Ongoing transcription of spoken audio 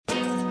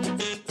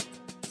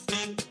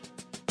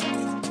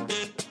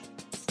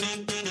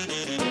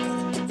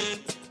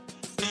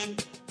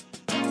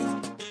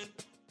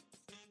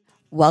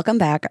Welcome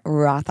back,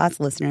 Raw Thoughts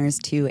listeners,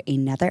 to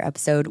another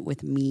episode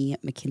with me,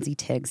 Mackenzie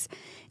Tiggs.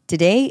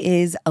 Today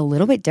is a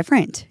little bit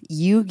different.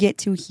 You get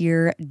to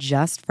hear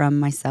just from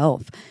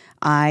myself.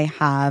 I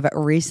have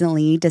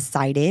recently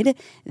decided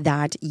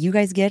that you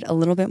guys get a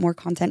little bit more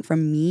content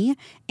from me,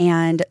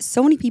 and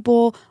so many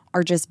people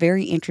are just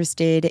very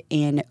interested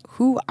in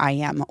who I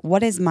am,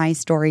 what is my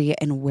story,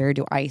 and where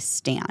do I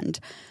stand.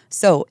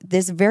 So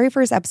this very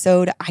first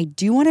episode, I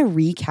do want to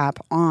recap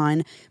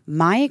on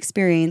my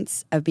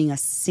experience of being a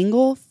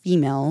single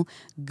female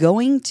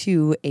going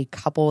to a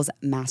couples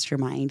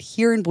mastermind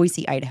here in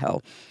Boise,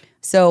 Idaho.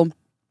 So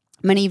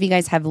many of you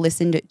guys have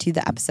listened to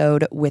the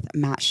episode with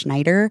Matt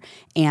Schneider,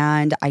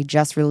 and I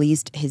just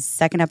released his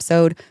second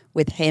episode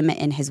with him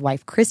and his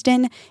wife,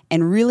 Kristen.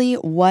 And really,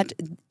 what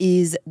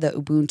is the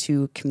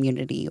Ubuntu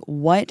community?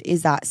 What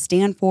does that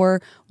stand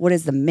for? What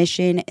is the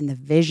mission and the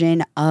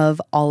vision of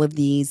all of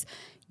these,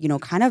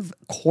 kind of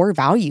core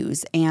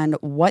values and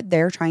what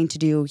they're trying to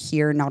do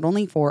here, not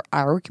only for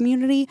our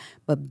community,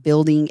 but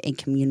building a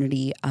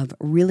community of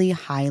really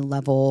high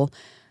level,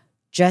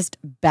 just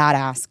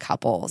badass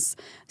couples.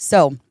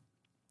 So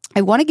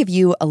I want to give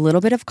you a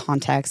little bit of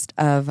context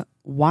of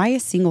why a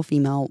single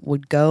female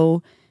would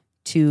go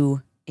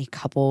to a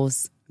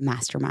couples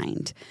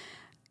mastermind.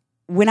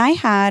 When I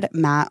had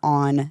Matt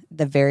on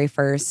the very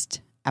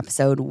first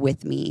episode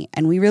with me,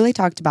 and we really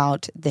talked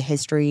about the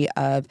history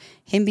of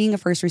him being a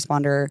first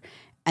responder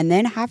and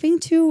then having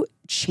to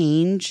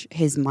change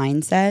his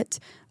mindset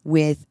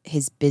with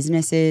his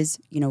businesses,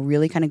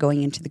 really kind of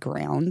going into the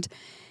ground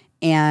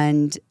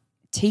and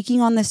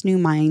taking on this new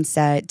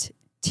mindset,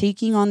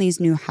 taking on these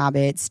new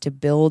habits to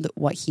build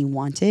what he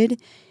wanted.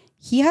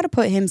 He had to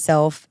put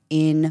himself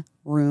in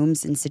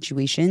rooms and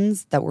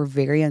situations that were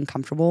very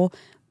uncomfortable,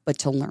 but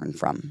to learn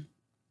from.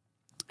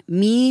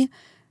 Me,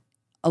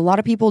 a lot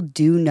of people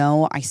do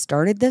know I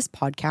started this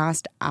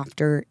podcast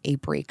after a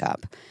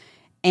breakup.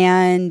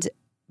 And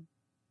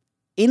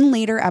in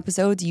later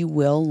episodes, you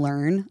will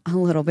learn a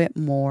little bit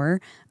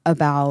more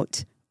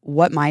about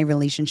what my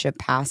relationship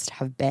past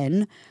have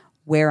been,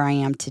 where I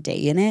am today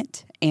in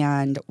it,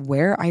 and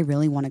where I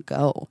really want to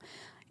go.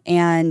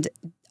 And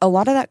a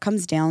lot of that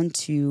comes down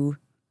to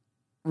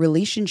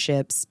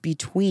relationships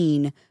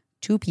between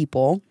two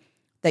people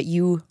that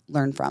you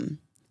learn from.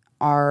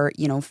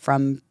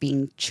 From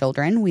being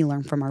children, we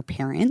learn from our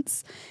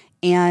parents.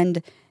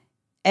 And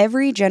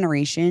every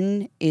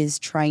generation is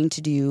trying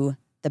to do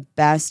the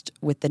best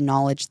with the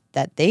knowledge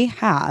that they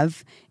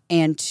have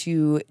and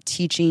to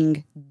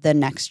teaching the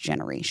next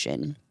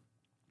generation.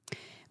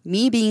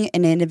 Me being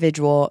an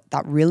individual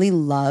that really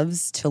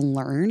loves to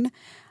learn,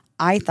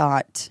 I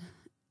thought,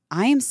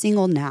 I am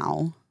single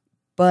now,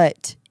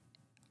 but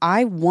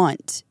I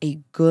want a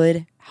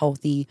good,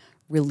 healthy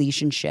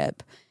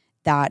relationship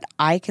that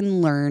I can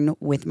learn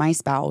with my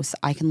spouse,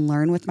 I can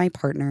learn with my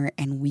partner,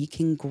 and we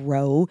can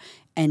grow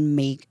and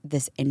make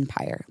this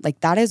empire.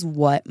 Like, that is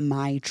what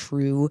my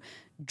true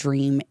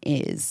dream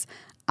is.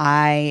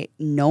 I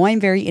know I'm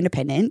very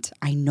independent.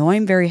 I know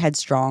I'm very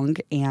headstrong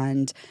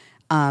and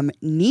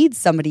need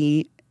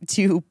somebody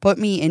to put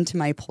me into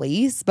my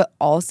place, but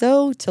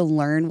also to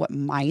learn what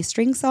my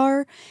strengths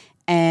are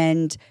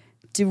and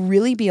to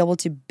really be able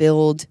to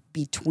build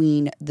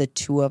between the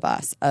two of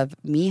us, of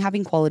me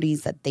having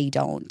qualities that they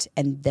don't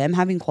and them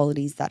having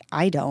qualities that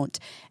I don't.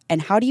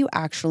 And how do you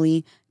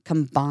actually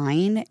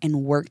combine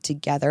and work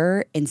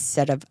together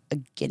instead of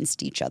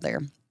against each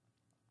other?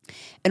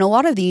 And a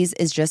lot of these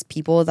is just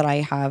people that I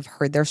have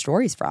heard their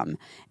stories from.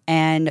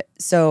 And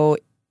so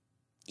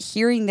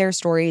hearing their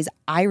stories,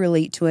 I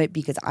relate to it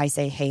because I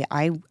say, hey,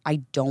 I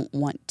don't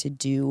want to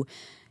do,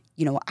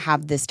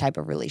 have this type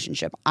of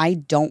relationship. I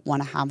don't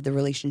want to have the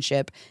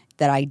relationship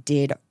that I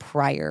did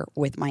prior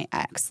with my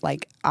ex.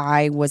 Like,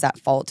 I was at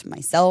fault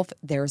myself.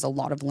 There's a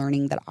lot of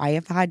learning that I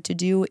have had to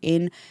do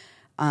in,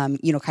 kind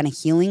of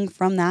healing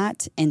from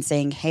that and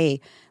saying, hey,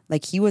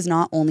 like, he was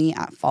not only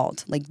at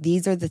fault. Like,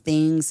 these are the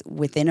things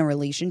within a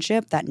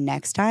relationship that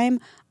next time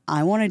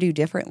I want to do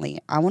differently.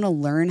 I want to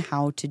learn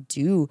how to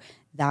do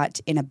that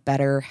in a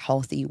better,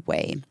 healthy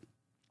way.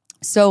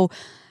 So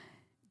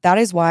that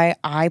is why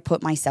I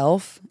put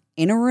myself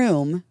in a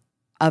room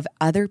of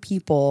other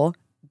people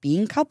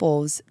being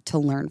couples to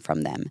learn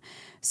from them.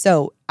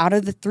 So out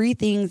of the three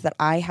things that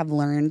I have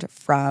learned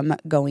from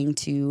going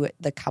to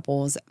the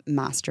couples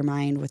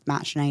mastermind with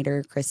Matt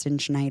Schneider, Kristen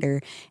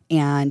Schneider,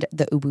 and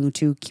the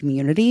Ubuntu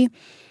community,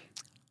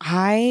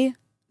 I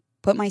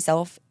put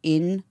myself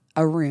in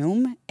a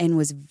room and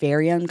was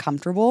very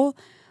uncomfortable,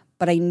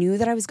 but I knew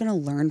that I was going to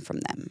learn from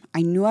them.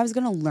 I knew I was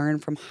going to learn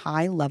from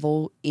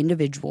high-level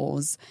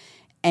individuals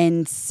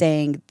and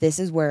saying, this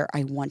is where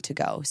I want to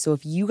go. So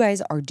if you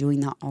guys are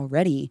doing that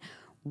already,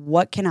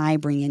 what can I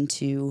bring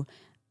into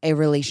a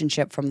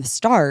relationship from the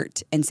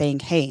start and saying,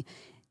 hey,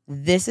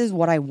 this is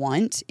what I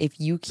want. If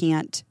you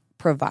can't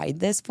provide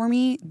this for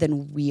me,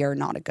 then we are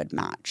not a good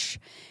match.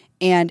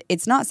 And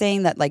it's not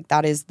saying that like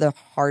that is the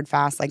hard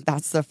fast, like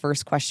that's the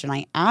first question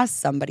I ask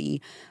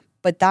somebody,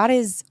 but that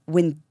is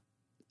when,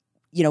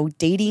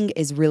 dating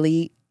is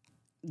really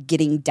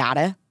getting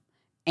data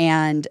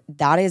And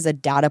that is a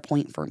data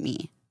point for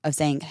me of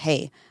saying,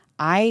 hey,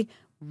 I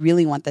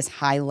really want this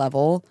high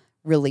level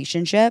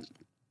relationship,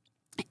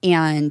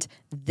 and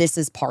this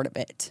is part of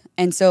it.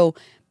 And so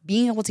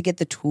being able to get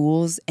the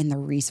tools and the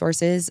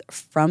resources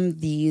from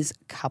these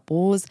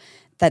couples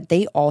that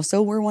they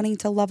also were wanting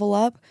to level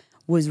up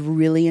was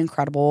really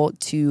incredible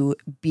to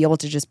be able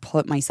to just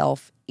put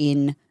myself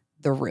in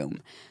the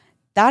room.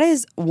 That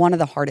is one of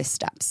the hardest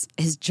steps,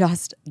 is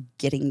just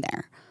getting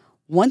there.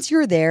 Once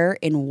you're there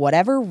in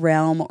whatever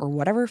realm or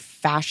whatever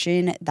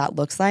fashion that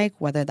looks like,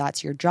 whether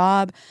that's your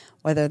job,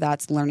 whether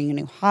that's learning a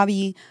new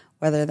hobby,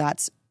 whether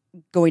that's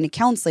going to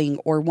counseling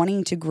or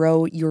wanting to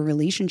grow your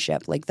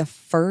relationship, like the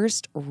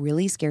first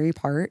really scary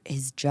part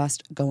is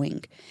just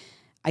going.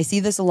 I see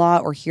this a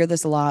lot or hear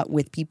this a lot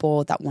with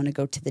people that want to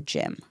go to the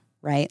gym,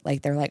 right?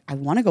 Like they're like, I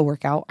want to go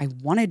work out. I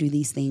want to do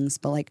these things.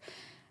 But like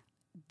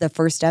the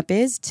first step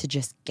is to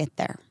just get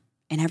there,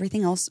 and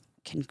everything else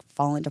can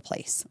fall into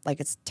place. Like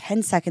it's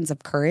 10 seconds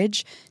of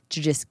courage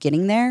to just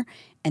getting there.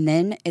 And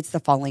then it's the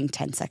following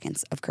 10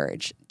 seconds of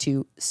courage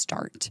to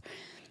start.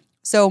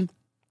 So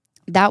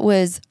that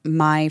was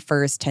my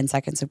first 10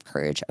 seconds of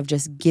courage of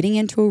just getting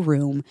into a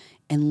room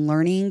and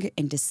learning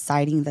and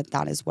deciding that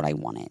that is what I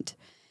wanted.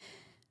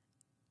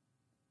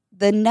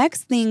 The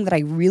next thing that I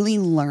really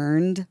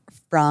learned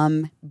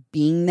from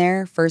being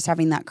there, first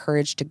having that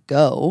courage to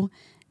go,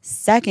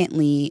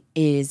 secondly,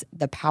 is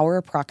the power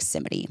of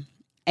proximity.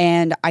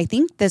 And I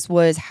think this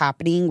was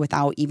happening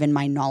without even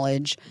my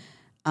knowledge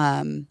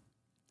of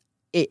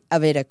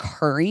it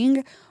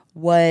occurring.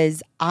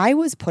 Was I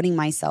was putting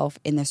myself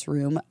in this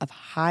room of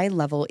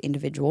high-level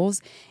individuals,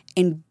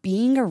 and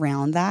being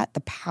around that,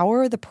 the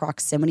power of the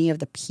proximity of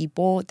the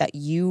people that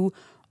you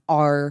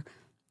are,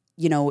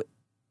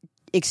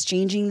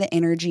 exchanging the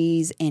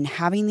energies and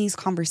having these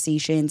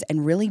conversations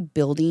and really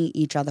building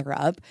each other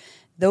up.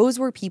 Those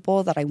were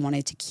people that I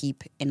wanted to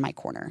keep in my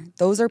corner.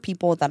 Those are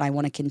people that I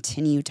want to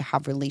continue to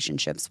have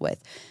relationships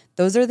with.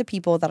 Those are the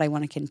people that I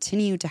want to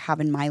continue to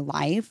have in my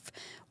life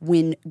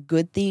when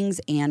good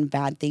things and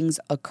bad things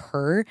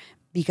occur,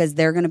 because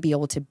they're going to be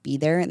able to be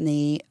there and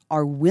they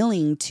are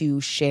willing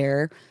to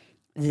share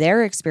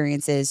their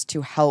experiences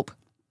to help,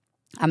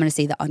 I'm going to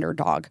say, the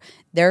underdog.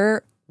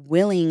 They're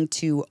willing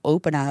to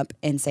open up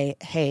and say,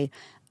 hey,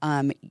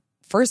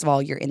 first of all,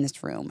 you're in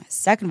this room.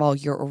 Second of all,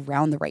 you're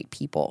around the right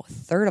people.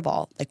 Third of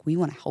all, like, we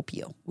want to help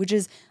you, which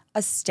is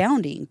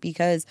astounding,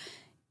 because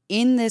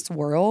in this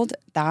world,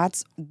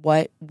 that's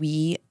what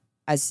we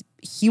as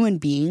human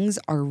beings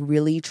are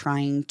really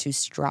trying to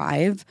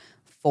strive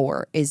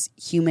for, is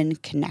human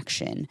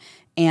connection.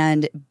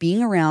 And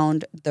being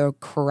around the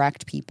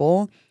correct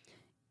people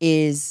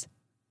is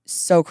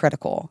so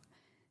critical.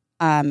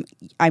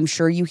 I'm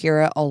sure you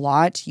hear it a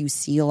lot. You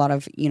see a lot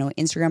of,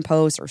 Instagram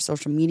posts or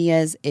social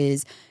medias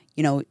is,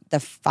 the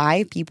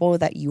 5 people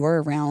that you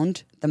are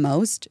around the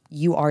most,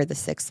 you are the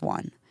 6th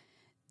one.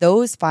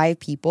 Those 5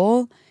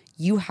 people,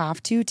 you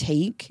have to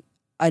take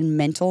a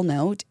mental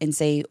note and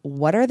say,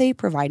 what are they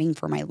providing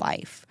for my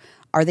life?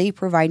 Are they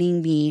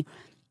providing me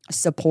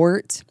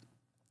support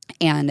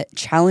and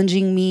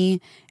challenging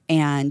me?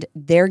 And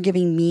they're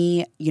giving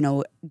me,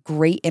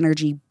 great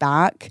energy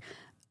back.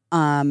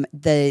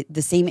 The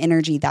same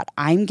energy that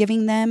I'm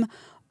giving them.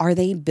 Are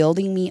they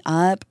building me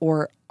up,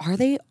 or are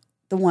they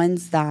the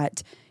ones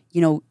that,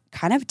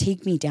 kind of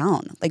take me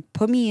down, like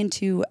put me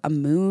into a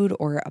mood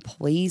or a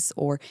place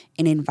or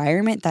an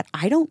environment that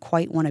I don't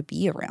quite want to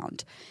be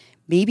around?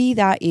 Maybe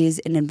that is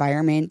an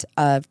environment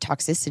of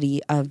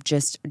toxicity, of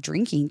just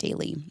drinking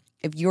daily.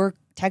 If you're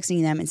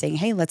texting them and saying,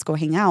 hey, let's go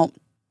hang out,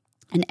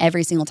 and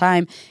every single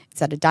time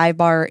it's at a dive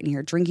bar and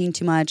you're drinking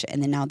too much,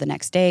 and then now the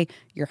next day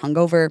you're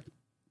hungover,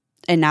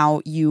 and now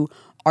you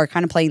are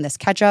kind of playing this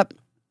catch up,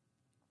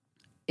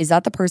 is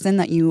that the person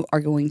that you are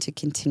going to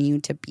continue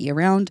to be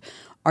around?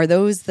 Are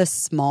those the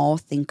small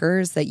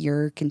thinkers that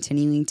you're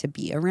continuing to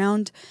be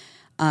around?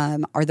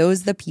 Are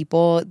those the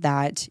people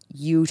that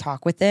you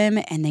talk with them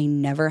and they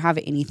never have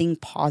anything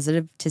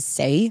positive to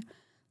say?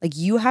 Like,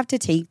 you have to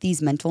take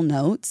these mental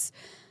notes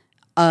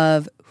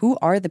of who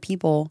are the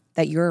people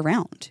that you're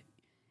around.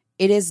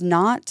 It is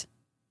not,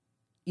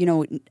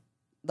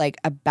 like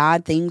a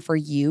bad thing for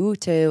you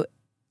to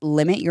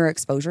limit your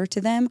exposure to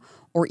them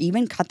or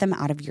even cut them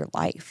out of your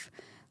life.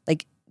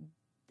 Like,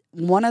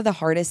 one of the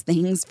hardest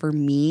things for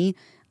me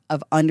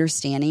of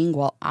understanding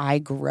while I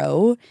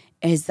grow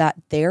is that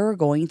there are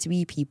going to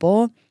be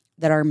people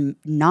that are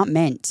not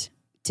meant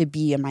to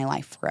be in my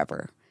life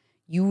forever.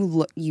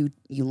 You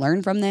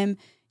learn from them,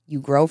 you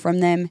grow from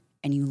them,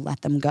 and you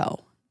let them go.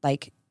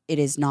 Like, it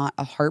is not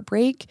a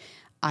heartbreak.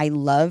 I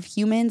love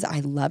humans. I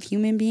love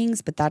human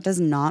beings, but that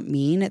does not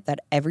mean that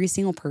every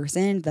single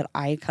person that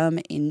I come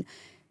in,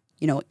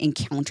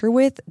 encounter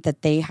with,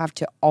 that they have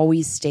to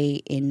always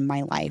stay in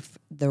my life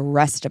the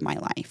rest of my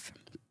life.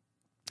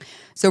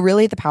 So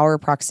really, the power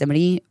of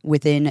proximity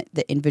within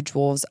the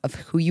individuals of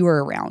who you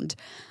are around.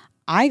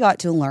 I got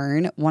to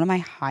learn, one of my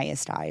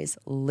highest highs,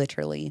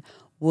 literally,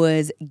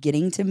 was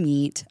getting to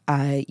meet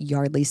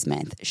Yardley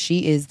Smith.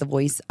 She is the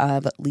voice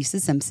of Lisa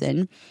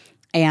Simpson.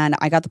 And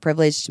I got the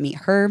privilege to meet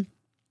her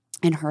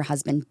and her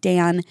husband,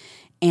 Dan.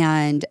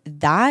 And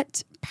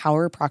that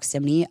power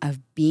proximity of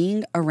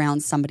being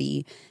around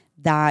somebody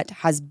that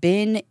has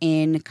been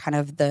in kind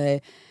of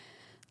the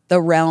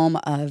realm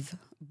of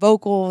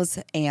vocals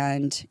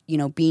and,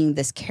 being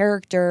this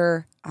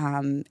character,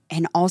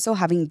 and also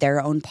having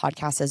their own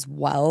podcast as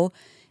well,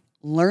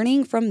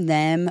 learning from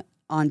them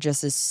on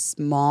just a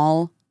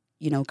small,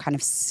 kind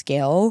of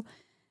scale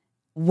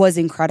was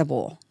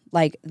incredible.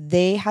 Like,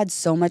 they had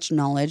so much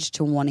knowledge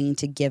to wanting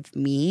to give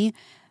me,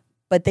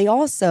 but they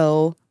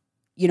also,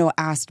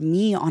 asked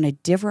me on a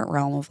different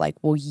realm of like,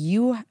 well,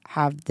 you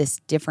have this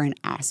different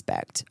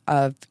aspect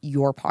of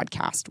your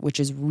podcast, which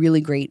is really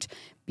great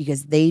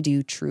because they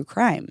do true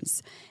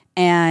crimes.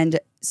 And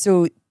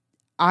so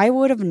I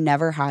would have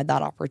never had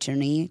that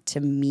opportunity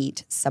to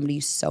meet somebody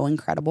so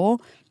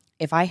incredible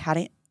if I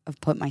hadn't have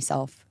put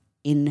myself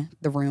in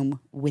the room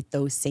with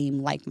those same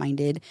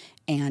like-minded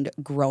and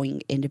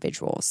growing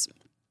individuals.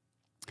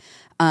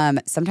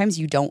 Sometimes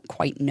you don't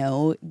quite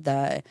know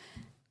the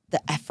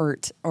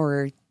effort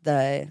or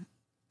the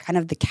kind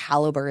of the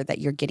caliber that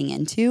you're getting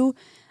into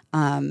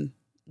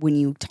when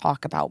you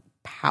talk about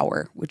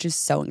power, which is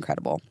so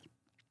incredible.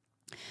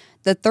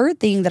 The third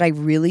thing that I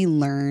really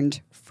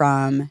learned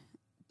from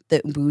the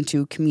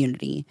Ubuntu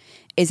community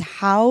is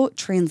how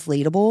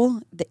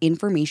translatable the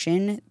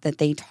information that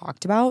they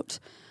talked about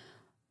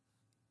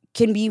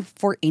can be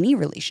for any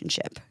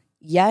relationship.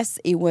 Yes,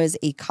 it was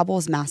a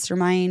couples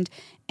mastermind,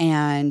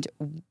 and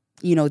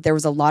there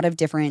was a lot of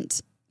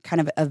different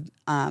kind of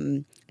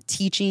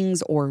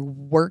teachings or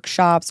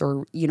workshops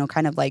or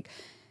kind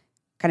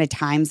of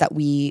times that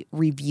we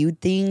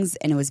reviewed things,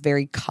 and it was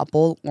very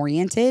couple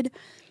oriented.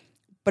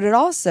 But it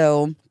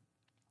also,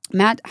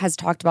 Matt has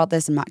talked about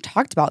this, and Matt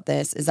talked about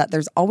this, is that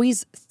there's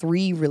always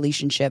 3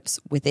 relationships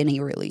within a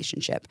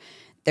relationship.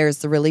 There's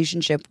the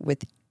relationship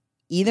with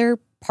either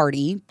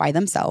party by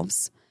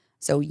themselves.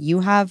 So you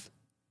have,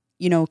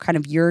 kind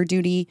of your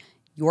duty,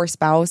 your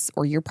spouse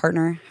or your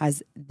partner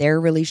has their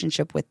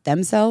relationship with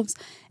themselves.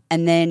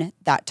 And then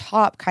that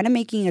top kind of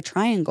making a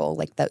triangle,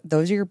 like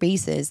those are your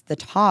bases, the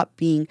top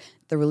being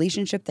the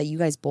relationship that you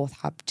guys both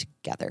have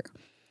together.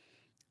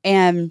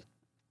 And,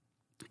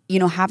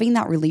 having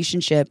that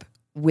relationship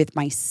with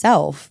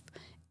myself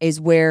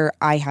is where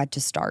I had to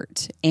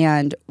start,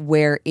 and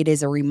where it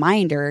is a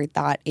reminder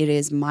that it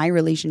is my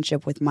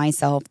relationship with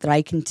myself that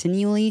I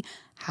continually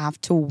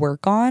have to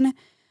work on,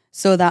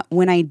 so that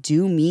when I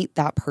do meet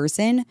that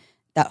person,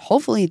 that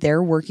hopefully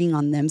they're working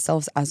on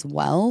themselves as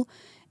well,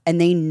 and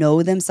they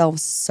know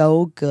themselves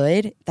so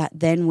good that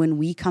then when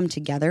we come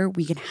together,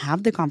 we can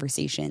have the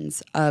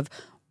conversations of,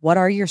 what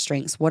are your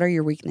strengths? What are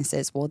your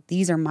weaknesses? Well,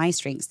 these are my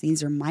strengths.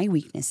 These are my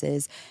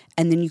weaknesses.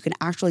 And then you can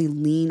actually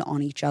lean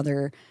on each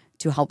other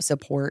to help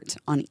support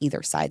on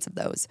either sides of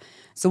those.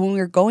 So when we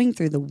were going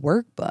through the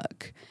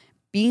workbook,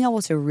 being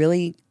able to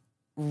really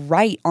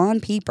write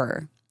on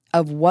paper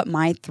of what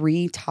my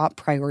 3 top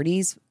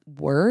priorities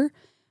were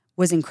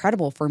was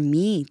incredible for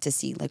me to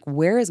see. Like,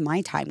 where is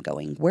my time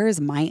going? Where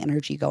is my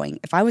energy going?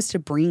 If I was to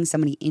bring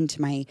somebody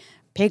into my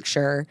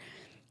picture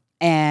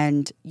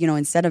and,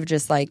 instead of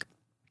just like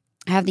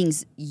have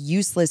these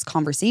useless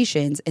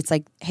conversations, it's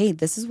like, hey,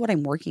 this is what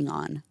I'm working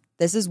on.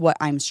 This is what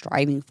I'm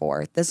striving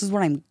for. This is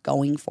what I'm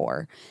going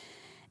for.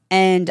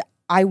 And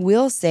I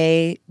will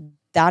say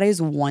that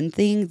is one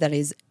thing that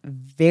is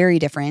very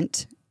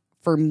different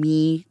for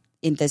me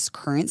in this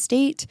current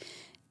state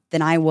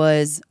than I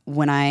was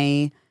when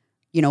I,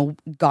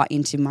 got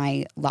into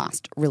my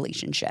last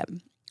relationship.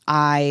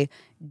 I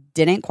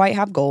didn't quite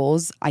have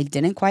goals. I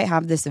didn't quite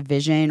have this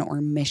vision or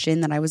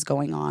mission that I was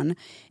going on.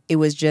 It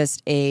was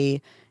just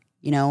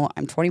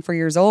I'm 24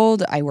 years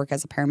old. I work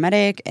as a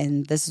paramedic,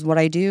 and this is what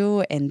I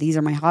do, and these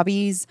are my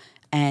hobbies,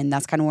 and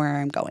that's kind of where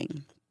I'm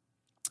going.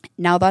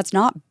 Now, that's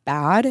not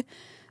bad,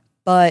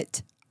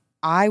 but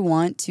I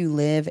want to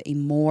live a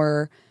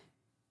more,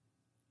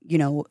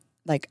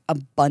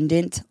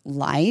 abundant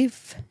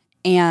life.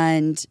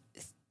 And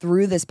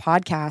through this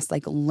podcast,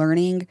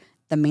 learning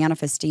the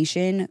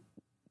manifestation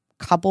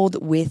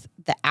coupled with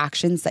the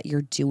actions that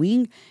you're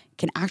doing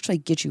can actually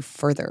get you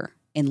further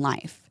in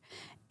life.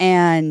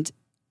 And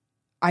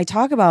I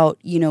talk about,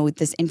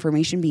 this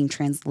information being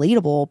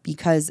translatable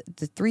because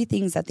the 3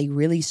 things that they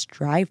really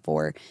strive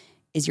for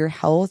is your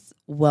health,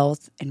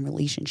 wealth, and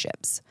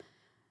relationships.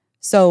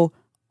 So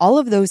all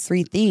of those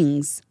 3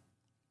 things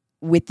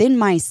within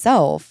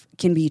myself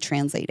can be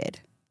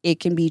translated. It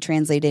can be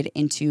translated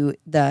into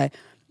the,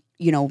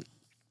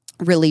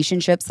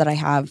 relationships that I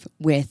have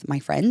with my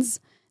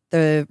friends,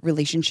 the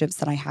relationships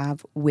that I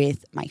have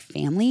with my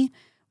family,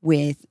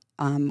 with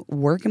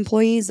work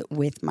employees,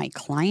 with my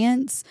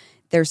clients.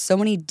 There's so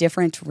many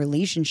different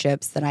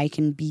relationships that I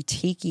can be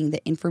taking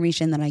the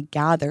information that I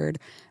gathered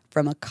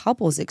from a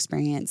couple's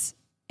experience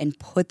and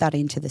put that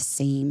into the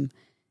same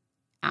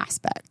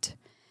aspect.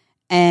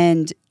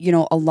 And,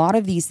 a lot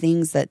of these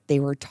things that they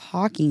were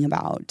talking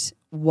about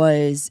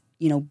was,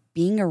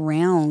 being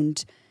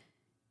around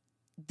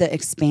the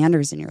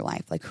expanders in your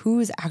life? Like,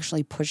 who's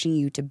actually pushing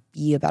you to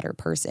be a better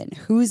person?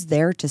 Who's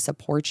there to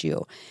support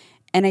you?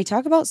 And I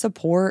talk about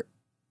support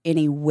in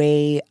a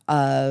way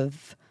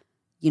of,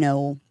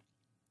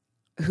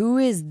 who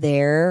is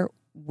there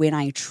when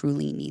I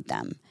truly need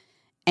them?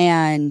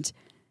 And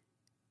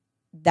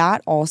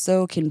that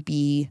also can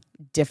be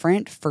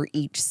different for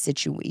each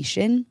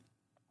situation.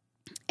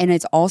 And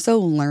it's also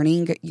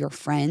learning your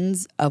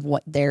friends of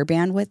what their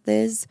bandwidth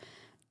is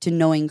to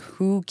knowing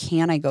who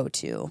can I go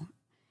to.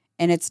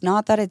 And it's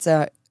not that it's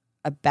a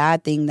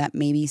bad thing that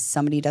maybe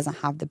somebody doesn't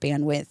have the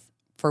bandwidth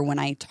for when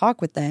I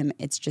talk with them.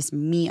 It's just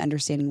me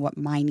understanding what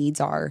my needs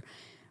are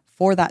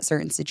for that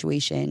certain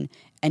situation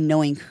and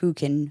knowing who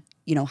can,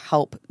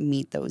 help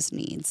meet those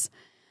needs.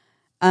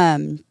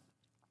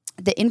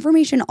 The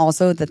information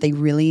also that they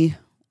really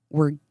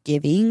were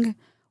giving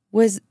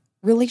was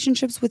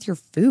relationships with your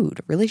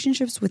food,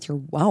 relationships with your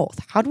wealth.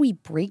 How do we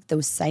break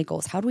those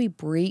cycles? How do we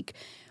break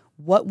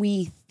what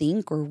we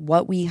think or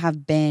what we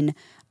have been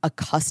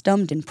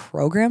accustomed and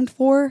programmed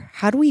for?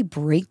 How do we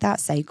break that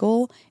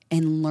cycle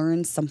and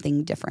learn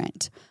something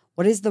different?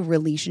 What is the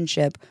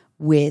relationship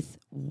with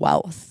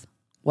wealth?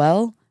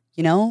 Well,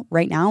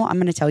 right now I'm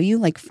going to tell you,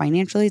 like,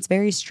 financially, it's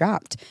very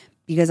strapped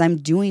because I'm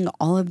doing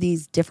all of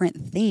these different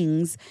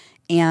things.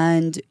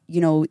 And,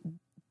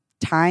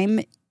 time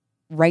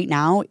right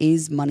now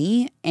is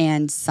money.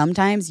 And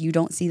sometimes you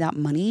don't see that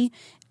money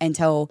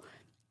until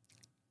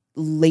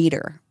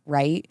later,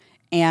 right?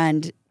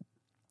 And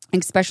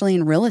especially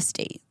in real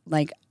estate,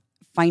 like,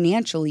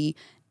 financially,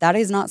 that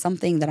is not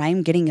something that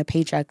I'm getting a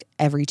paycheck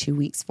every 2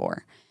 weeks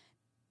for.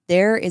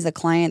 There is a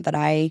client that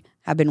I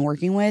have been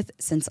working with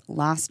since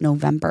last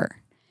November.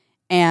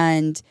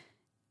 And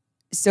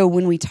so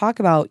when we talk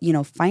about,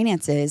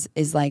 finances,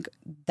 is like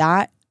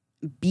that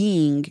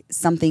being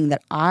something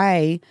that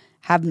I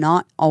have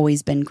not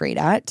always been great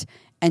at.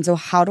 And so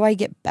how do I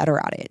get better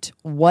at it?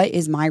 What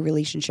is my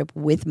relationship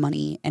with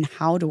money? And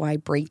how do I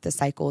break the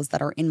cycles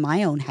that are in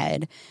my own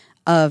head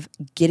of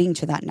getting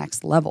to that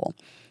next level?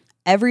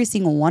 Every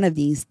single one of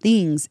these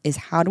things is,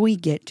 how do we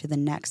get to the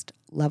next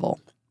level?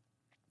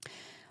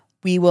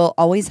 We will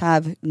always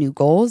have new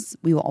goals.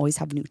 We will always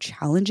have new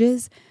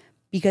challenges,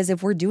 because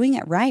if we're doing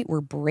it right,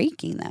 we're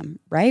breaking them,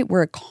 right?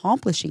 We're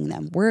accomplishing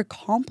them. We're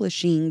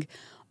accomplishing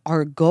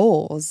our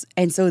goals.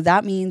 And so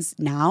that means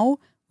now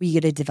we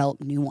get to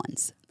develop new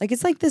ones. Like,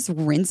 it's like this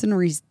rinse and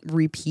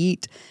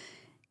repeat,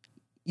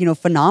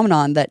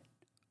 phenomenon that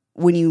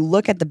when you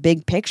look at the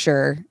big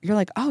picture, you're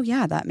like, oh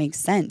yeah, that makes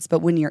sense. But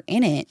when you're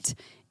in it,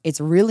 it's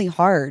really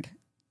hard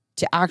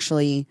to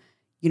actually,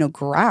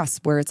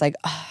 grasp, where it's like,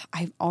 oh,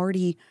 I've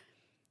already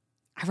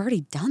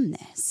done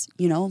this,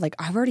 like,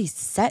 I've already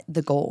set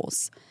the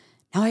goals.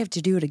 Now I have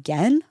to do it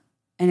again.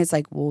 And it's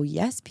like, well,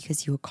 yes,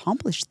 because you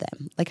accomplished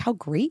them. Like, how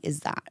great is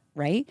that,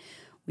 right?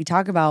 We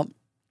talk about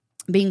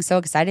being so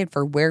excited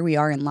for where we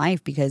are in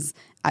life because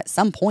at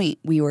some point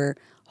we were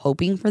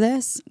hoping for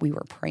this. We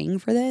were praying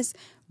for this.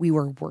 We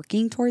were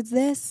working towards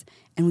this.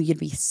 And we could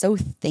be so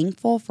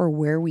thankful for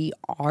where we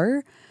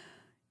are.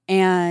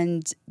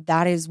 And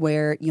that is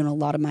where, a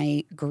lot of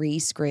my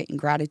grace, grit, and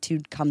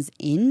gratitude comes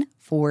in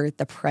for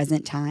the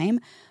present time.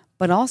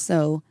 But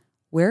also,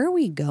 where are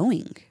we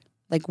going?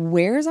 Like,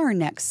 where's our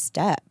next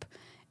step?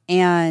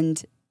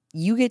 And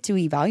you get to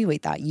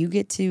evaluate that. You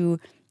get to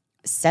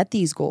set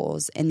these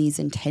goals and these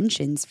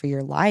intentions for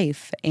your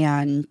life.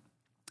 And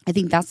I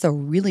think that's a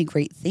really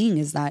great thing,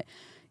 is that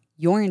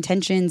your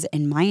intentions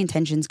and my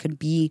intentions could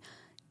be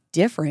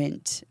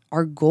different.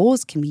 Our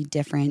goals can be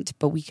different,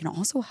 but we can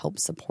also help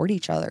support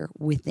each other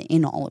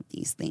within all of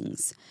these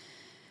things.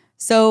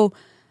 So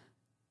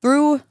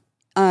through,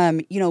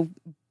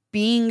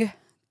 being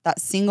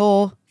that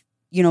single,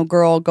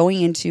 girl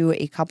going into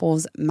a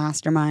couples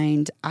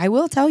mastermind, I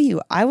will tell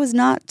you, I was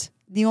not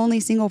the only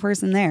single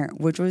person there,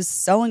 which was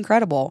so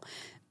incredible,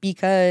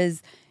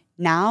 because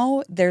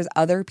now there's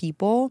other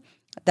people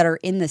that are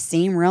in the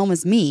same realm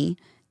as me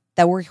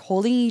that we're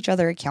holding each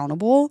other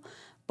accountable.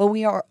 But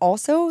we are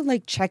also,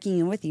 like, checking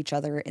in with each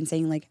other and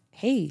saying, like,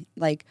 hey,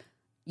 like,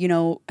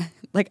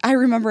 like, I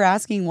remember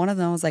asking one of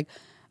them, I was like,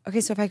 okay,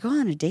 so if I go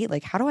on a date,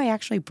 like, how do I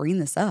actually bring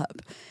this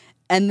up?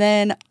 And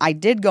then I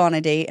did go on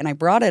a date and I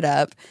brought it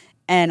up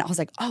and I was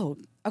like, oh,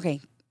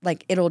 okay,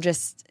 like, it'll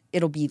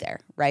be there,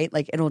 right?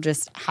 Like, it'll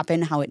just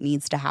happen how it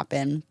needs to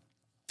happen.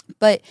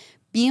 But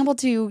being able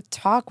to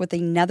talk with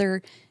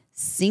another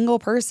single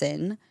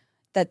person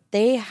that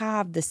they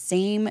have the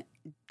same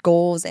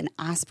goals and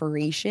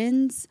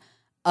aspirations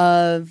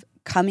of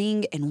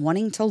coming and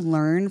wanting to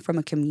learn from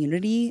a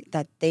community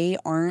that they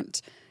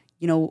aren't,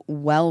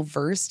 well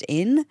versed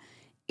in,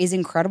 is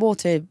incredible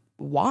to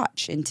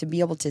watch and to be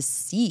able to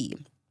see.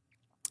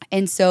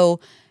 And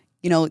so,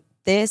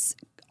 this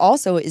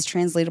also is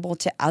translatable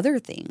to other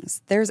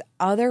things. There's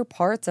other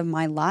parts of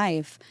my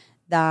life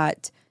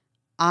that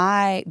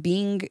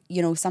being,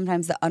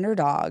 sometimes the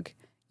underdog,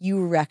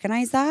 you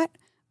recognize that,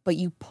 but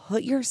you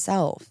put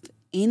yourself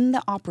in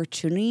the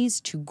opportunities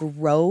to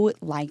grow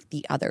like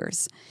the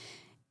others.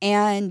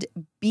 And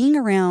being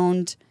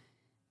around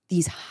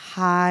these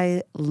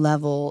high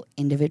level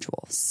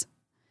individuals.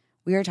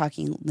 We are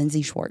talking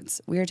Lindsay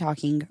Schwartz. We are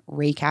talking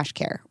Ray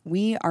Cashcare.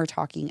 We are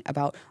talking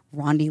about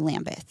Rondi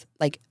Lambeth.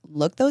 Like,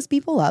 look those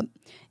people up.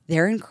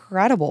 They're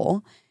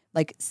incredible.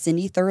 Like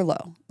Cindy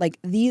Thurlow. Like,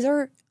 these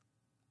are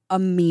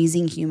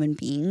amazing human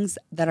beings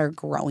that are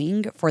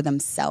growing for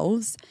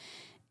themselves.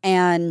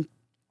 And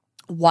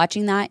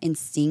watching that and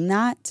seeing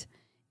that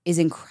is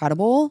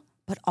incredible,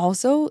 but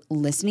also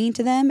listening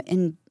to them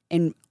and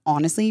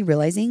honestly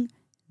realizing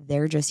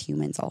they're just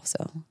humans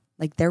also.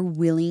 Like, they're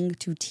willing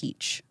to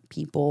teach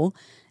people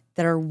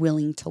that are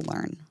willing to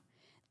learn.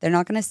 They're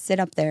not going to sit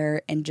up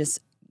there and just,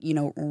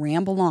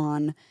 ramble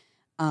on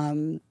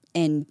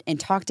and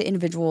talk to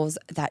individuals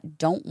that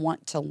don't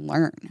want to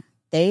learn.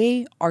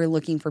 They are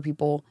looking for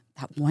people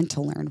that want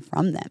to learn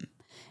from them.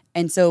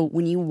 And so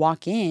when you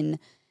walk in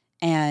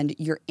and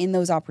you're in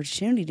those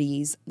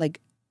opportunities,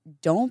 like,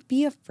 don't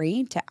be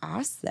afraid to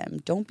ask them.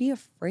 Don't be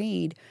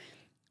afraid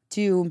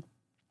to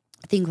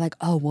think like,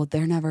 oh, well,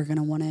 they're never going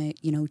to want to,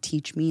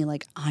 teach me.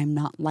 Like, I'm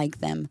not like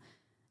them.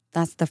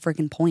 That's the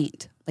freaking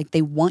point. Like,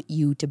 they want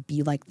you to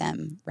be like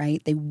them,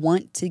 right? They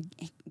want to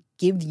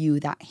give you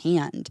that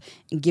hand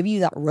and give you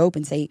that rope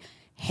and say,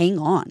 hang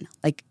on,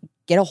 like,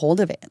 get a hold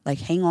of it. Like,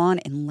 hang on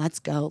and let's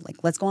go. Like,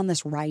 let's go on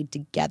this ride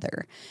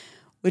together,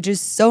 which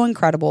is so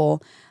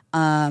incredible.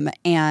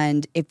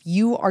 And if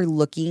you are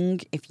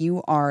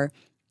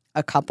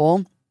a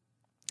couple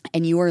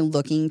and you are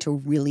looking to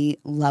really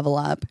level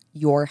up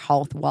your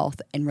health,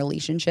 wealth, and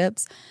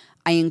relationships,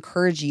 I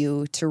encourage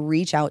you to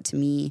reach out to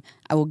me.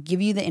 I will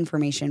give you the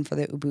information for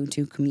the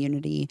Ubuntu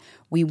community.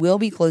 We will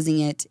be closing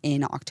it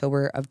in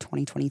October of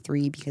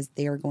 2023 because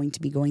they are going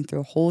to be going through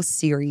a whole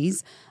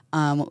series,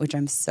 which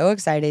I'm so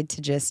excited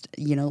to just,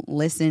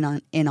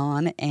 listen in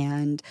on.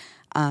 And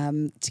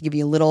to give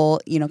you a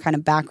little, kind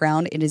of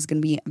background, it is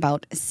going to be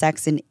about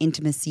sex and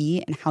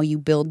intimacy and how you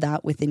build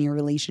that within your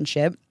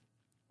relationship.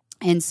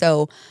 And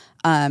so,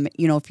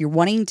 if you're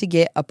wanting to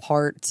get a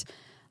part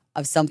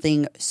of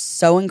something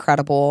so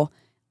incredible,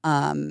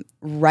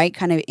 right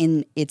kind of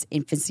in its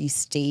infancy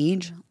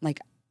stage, like,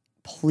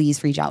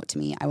 please reach out to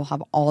me. I will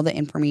have all the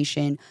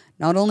information,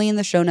 not only in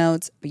the show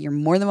notes, but you're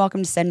more than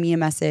welcome to send me a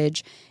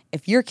message.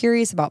 If you're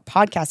curious about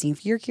podcasting,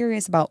 if you're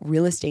curious about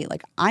real estate,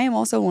 like, I am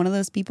also one of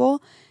those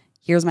people,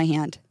 here's my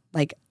hand.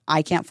 Like,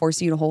 I can't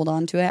force you to hold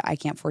on to it. I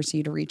can't force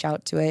you to reach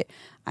out to it.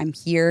 I'm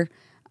here.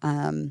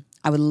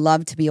 I would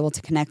love to be able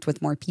to connect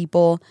with more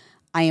people.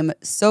 I am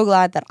so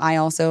glad that I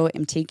also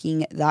am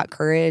taking that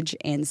courage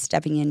and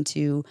stepping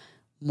into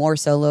more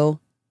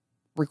solo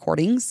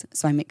recordings.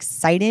 So I'm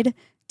excited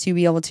to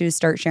be able to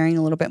start sharing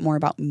a little bit more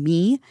about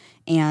me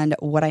and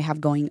what I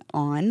have going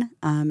on,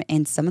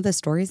 and some of the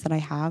stories that I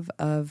have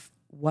of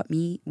what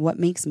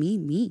makes me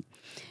me.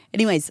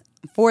 Anyways,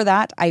 for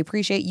that, I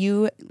appreciate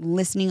you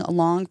listening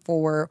along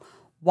for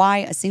why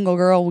a single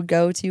girl would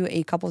go to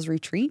a couples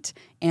retreat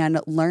and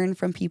learn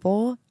from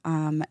people.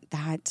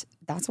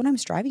 That's what I'm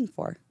striving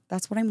for.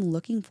 That's what I'm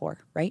looking for,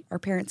 right? Our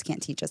parents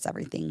can't teach us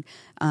everything.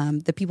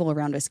 The people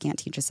around us can't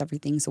teach us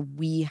everything. So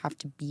we have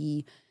to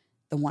be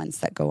the ones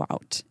that go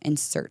out and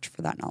search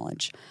for that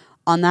knowledge.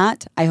 On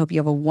that, I hope you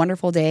have a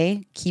wonderful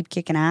day. Keep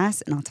kicking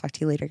ass, and I'll talk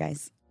to you later,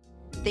 guys.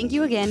 Thank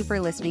you again for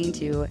listening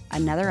to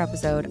another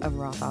episode of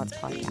Raw Thoughts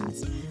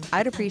Podcast.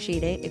 I'd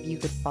appreciate it if you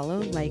could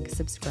follow, like,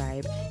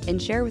 subscribe, and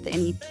share with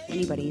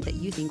anybody that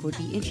you think would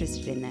be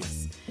interested in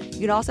this. You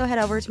can also head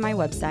over to my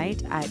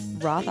website at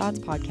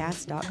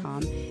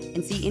rawthoughtspodcast.com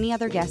and see any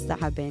other guests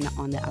that have been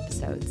on the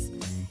episodes.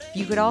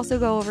 You could also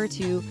go over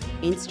to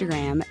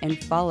Instagram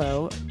and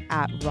follow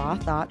at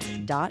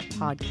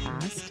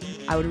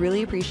rawthoughts.podcast. I would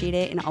really appreciate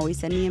it, and always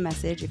send me a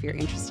message if you're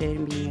interested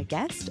in being a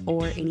guest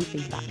or any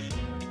feedback.